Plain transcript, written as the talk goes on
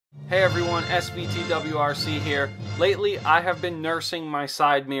Hey everyone, SVTWRC here. Lately, I have been nursing my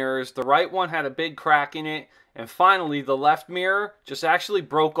side mirrors. The right one had a big crack in it, and finally the left mirror just actually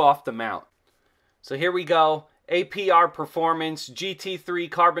broke off the mount. So here we go, APR Performance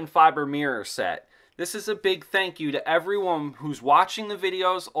GT3 carbon fiber mirror set. This is a big thank you to everyone who's watching the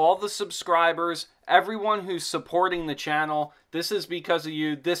videos, all the subscribers, everyone who's supporting the channel. This is because of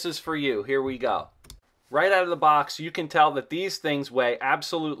you, this is for you. Here we go. Right out of the box, you can tell that these things weigh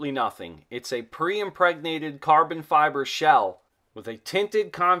absolutely nothing. It's a pre-impregnated carbon fiber shell with a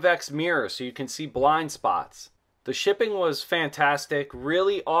tinted convex mirror so you can see blind spots. The shipping was fantastic,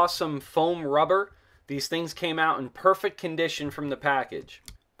 really awesome foam rubber. These things came out in perfect condition from the package.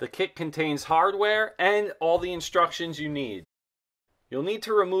 The kit contains hardware and all the instructions you need. You'll need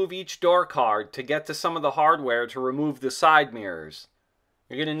to remove each door card to get to some of the hardware to remove the side mirrors.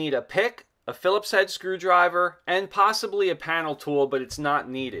 You're going to need a pick, a Phillips head screwdriver, and possibly a panel tool, but it's not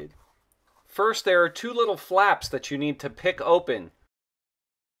needed. First, there are two little flaps that you need to pick open.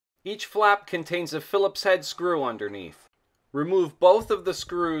 Each flap contains a Phillips head screw underneath. Remove both of the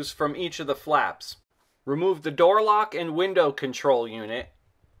screws from each of the flaps. Remove the door lock and window control unit.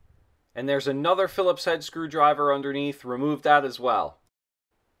 And there's another Phillips head screwdriver underneath. Remove that as well.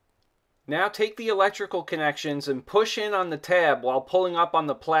 Now take the electrical connections and push in on the tab while pulling up on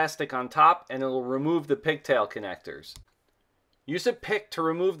the plastic on top, and it'll remove the pigtail connectors. Use a pick to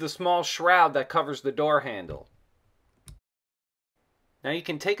remove the small shroud that covers the door handle. Now you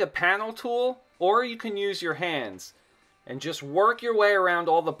can take a panel tool or you can use your hands and just work your way around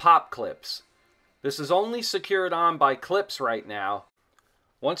all the pop clips. This is only secured on by clips right now.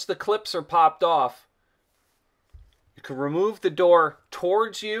 Once the clips are popped off, you can remove the door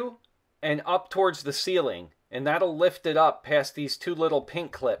towards you and up towards the ceiling, and that'll lift it up past these two little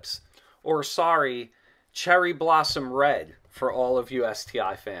pink clips, or sorry, cherry blossom red for all of you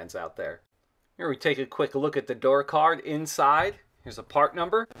STi fans out there. Here we take a quick look at the door card inside. Here's a part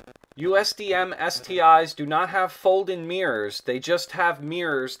number. USDM STIs do not have fold-in mirrors, they just have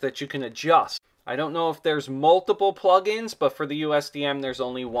mirrors that you can adjust. I don't know if there's multiple plugins, but for the USDM there's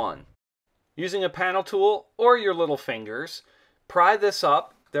only one. Using a panel tool or your little fingers, pry this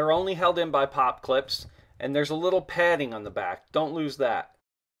up. They're only held in by pop clips, and there's a little padding on the back. Don't lose that.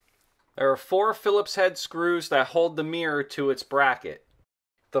 There are 4 Phillips head screws that hold the mirror to its bracket.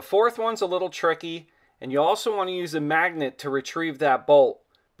 The fourth one's a little tricky, and you also want to use a magnet to retrieve that bolt,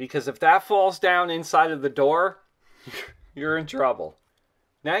 because if that falls down inside of the door, you're in trouble.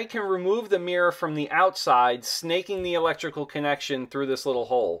 Now you can remove the mirror from the outside, snaking the electrical connection through this little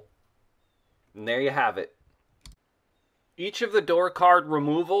hole. And there you have it. Each of the door card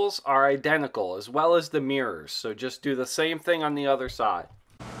removals are identical, as well as the mirrors, so just do the same thing on the other side.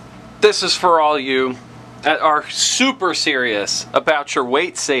 This is for all you that are super serious about your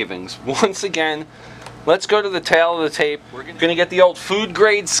weight savings. Once again, let's go to the tail of the tape. We're going to get the old food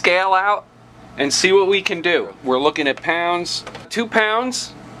grade scale out and see what we can do. We're looking at pounds. 2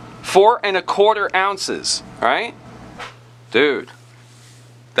 pounds, 4¼ ounces, right? Dude,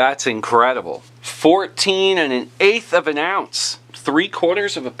 that's incredible. 14 1/8 of an ounce.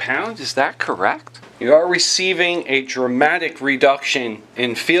 3/4 of a pound, is that correct? You are receiving a dramatic reduction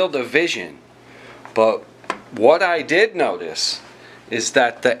in field of vision. But what I did notice is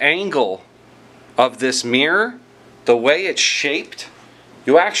that the angle of this mirror, the way it's shaped,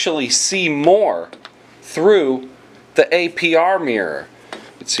 you actually see more through the APR mirror.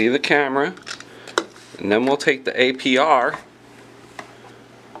 Let's see the camera, and then we'll take the APR.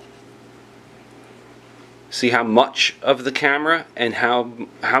 See how much of the camera and how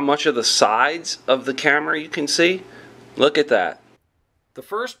much of the sides of the camera you can see? Look at that. The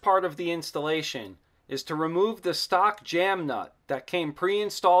first part of the installation is to remove the stock jam nut that came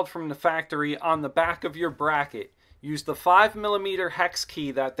pre-installed from the factory on the back of your bracket. Use the 5mm hex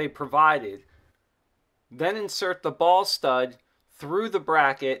key that they provided. Then insert the ball stud through the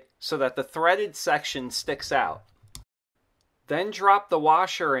bracket so that the threaded section sticks out. Then drop the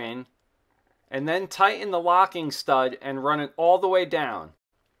washer in, and then tighten the locking stud and run it all the way down.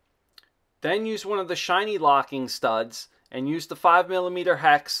 Then use one of the shiny locking studs and use the 5mm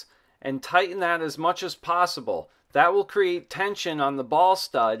hex and tighten that as much as possible. That will create tension on the ball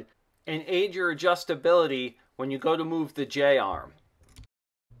stud and aid your adjustability when you go to move the J-arm.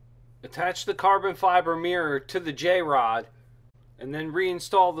 Attach the carbon fiber mirror to the J-rod and then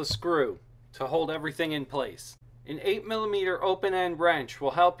reinstall the screw to hold everything in place. An 8mm open-end wrench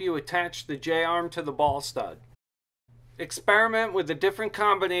will help you attach the J-arm to the ball stud. Experiment with a different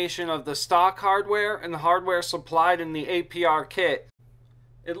combination of the stock hardware and the hardware supplied in the APR kit.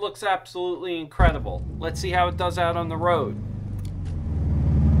 It looks absolutely incredible. Let's see how it does out on the road.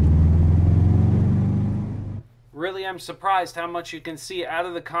 really am surprised how much you can see out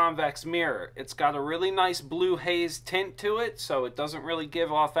of the convex mirror. It's got a really nice blue haze tint to it, so it doesn't really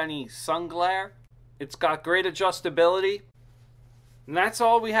give off any sun glare. It's got great adjustability. And that's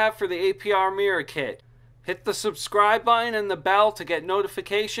all we have for the APR mirror kit. Hit the subscribe button and the bell to get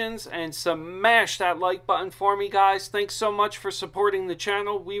notifications, and smash that like button for me, guys. Thanks so much for supporting the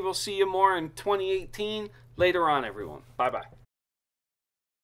channel. We will see you more in 2018. Later on, everyone. Bye-bye.